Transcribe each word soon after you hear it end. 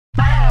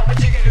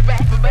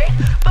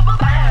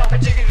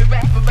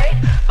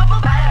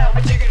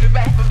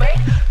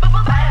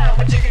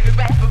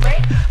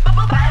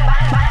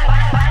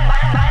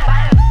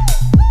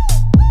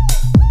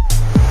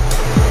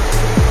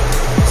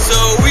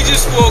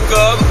woke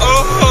up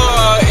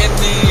in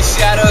the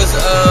shadows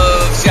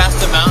of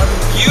Shasta Mountain.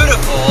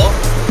 Beautiful.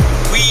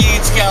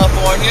 Weeds,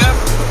 California.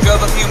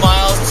 Drove a few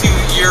miles to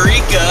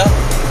Eureka,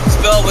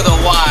 spelled with a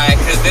Y,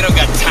 because they don't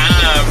got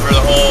time for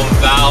the whole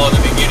vowel in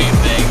the beginning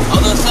thing.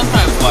 Although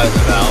sometimes Y is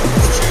a vowel,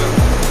 it's true.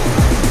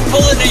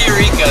 Pull into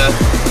Eureka,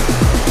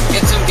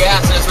 get some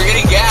gas, and as we're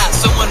getting gas,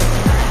 someone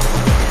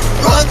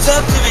runs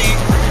up to me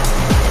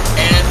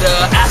and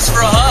asks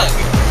for a hug.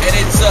 And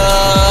it's a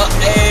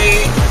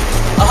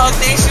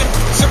HugNation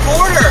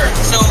supporter.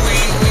 So we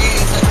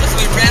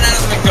ran out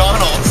of the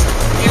McDonald's,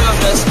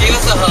 gave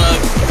us a hug,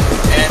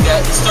 and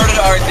started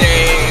our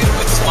day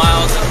with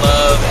smiles and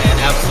love and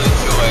absolute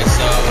joy.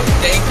 So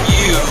thank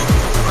you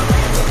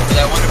for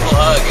that wonderful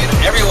hug, and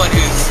everyone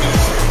who's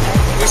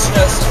wishing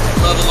us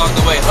love along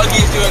the way.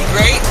 Huggy's doing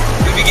great.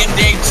 We begin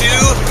day 2.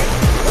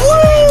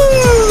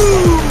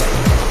 Woo!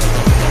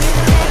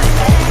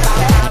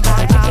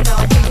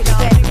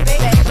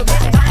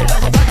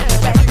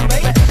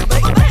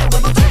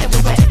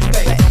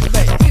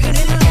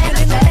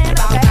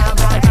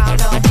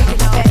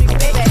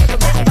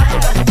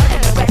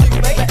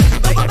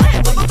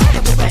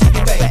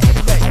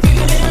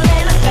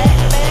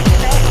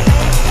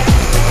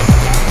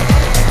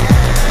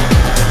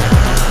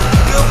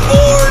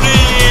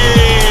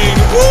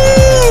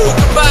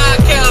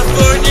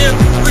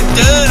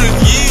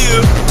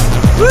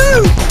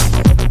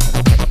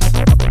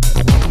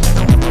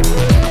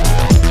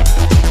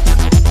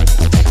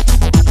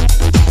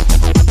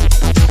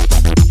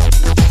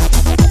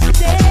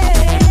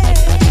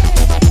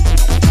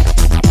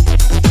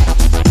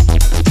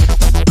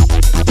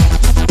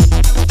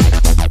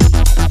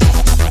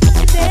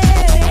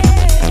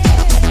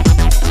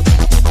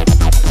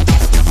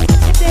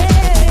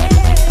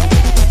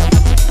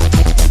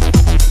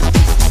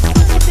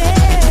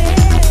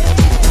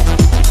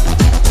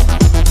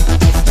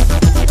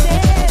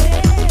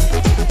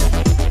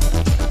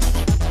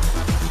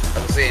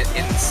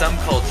 In some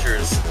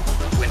cultures,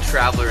 when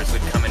travelers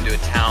would come into a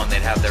town,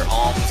 they'd have their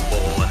alms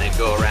bowl and they'd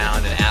go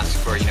around and ask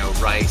for,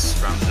 rice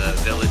from the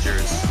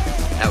villagers.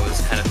 That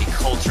was kind of the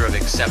culture of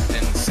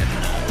acceptance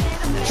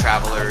and the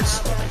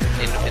travelers.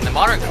 In the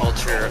modern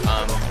culture,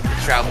 the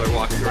traveler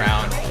walks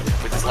around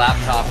with his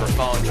laptop or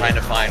phone trying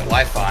to find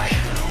Wi-Fi,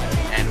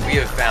 and we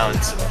have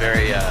found some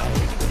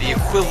the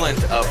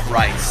equivalent of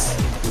rice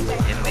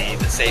in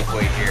the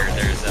Safeway here.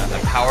 There's a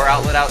power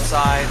outlet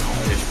outside,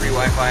 there's free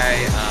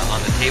Wi-Fi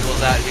on the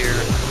tables out here,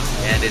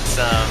 and it's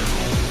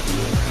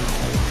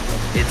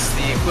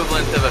the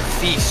equivalent of a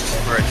feast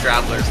for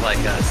travelers like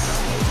us.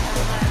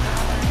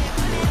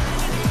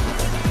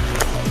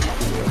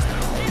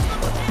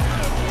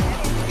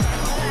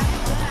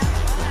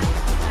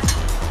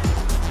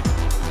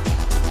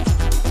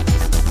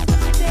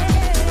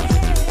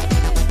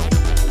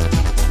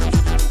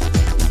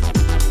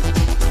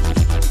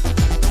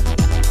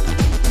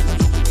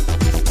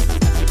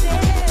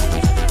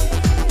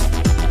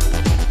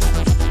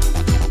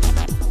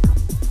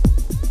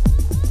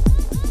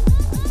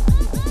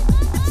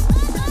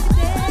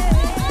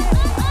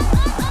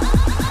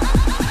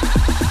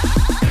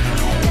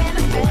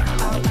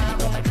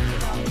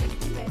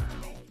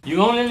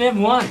 You only live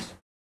once.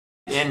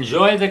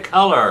 Enjoy the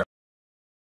color.